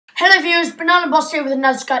Hello viewers, BananaBoss here with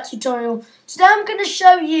another Scratch tutorial. Today I'm going to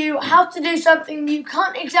show you how to do something you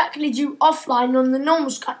can't exactly do offline on the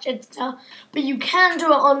normal Scratch editor, but you can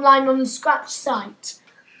do it online on the Scratch site.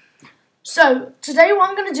 So today what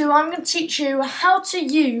I'm going to do, I'm going to teach you how to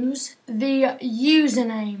use the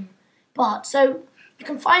username part. So you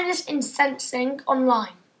can find this in Sensing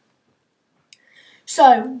online.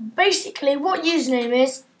 So basically what username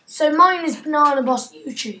is, so mine is BananaBoss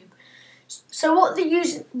YouTube. So what the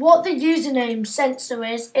username sensor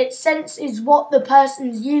is, it senses what the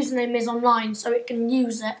person's username is online so it can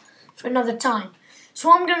use it for another time. So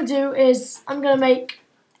what I'm going to do is, I'm going to make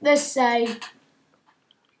this say,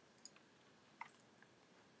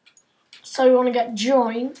 so we want to get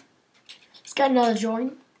join. Let's get another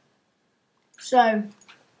join. So,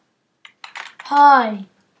 hi,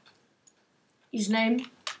 username,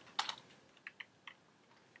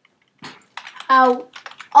 how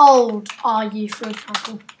old are you, for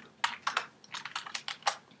example.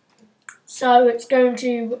 So it's going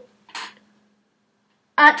to,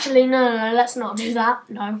 actually no, let's not do that,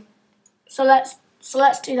 no. So let's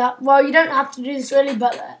do that. Well, you don't have to do this really,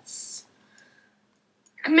 but let's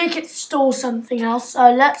make it store something else. So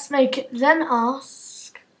let's make it then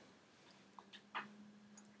ask,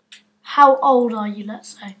 how old are you,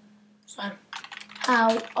 let's say. So,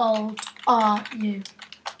 how old are you?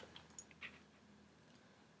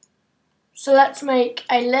 So let's make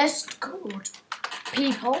a list called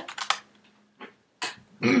people.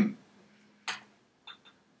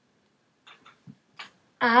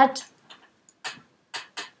 Add.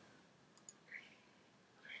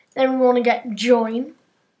 Then we want to get join.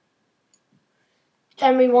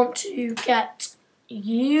 Then we want to get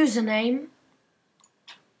username.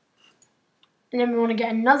 And then we want to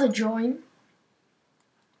get another join.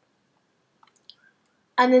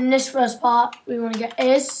 And then this first part we want to get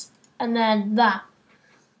is. And then that.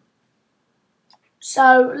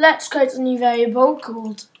 So let's create a new variable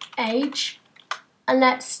called age, and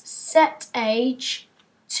let's set age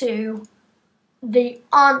to the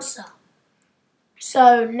answer.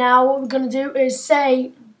 So now what we're going to do is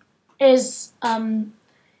say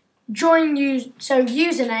join you. So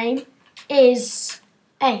username is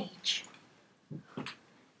age.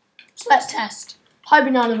 So let's test. Hi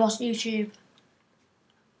BananaBoss YouTube.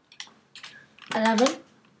 11.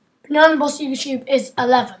 BananaBoss YouTube is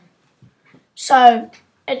 11. So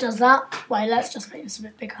it does that. Wait, let's just make this a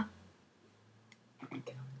bit bigger.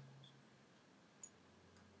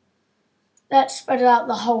 Let's spread it out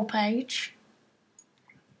the whole page.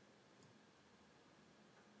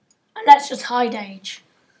 And let's just hide age.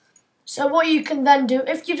 So what you can then do,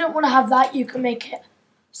 if you don't want to have that, you can make it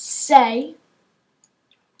say.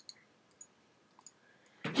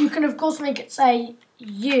 You can of course make it say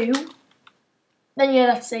you. Then you'd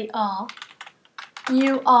have to say are.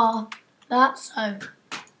 You are that, so.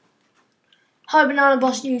 Hi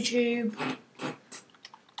BananaBoss YouTube.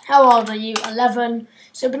 How old are you? 11.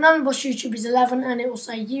 So BananaBoss YouTube is 11 and it will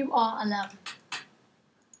say you are 11.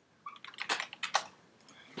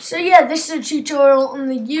 So yeah, this is a tutorial on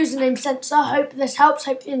the username sensor. Hope this helps.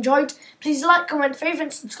 Hope you enjoyed. Please like, comment,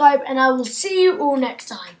 favourite, subscribe, and I will see you all next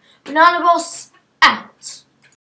time. BananaBoss out.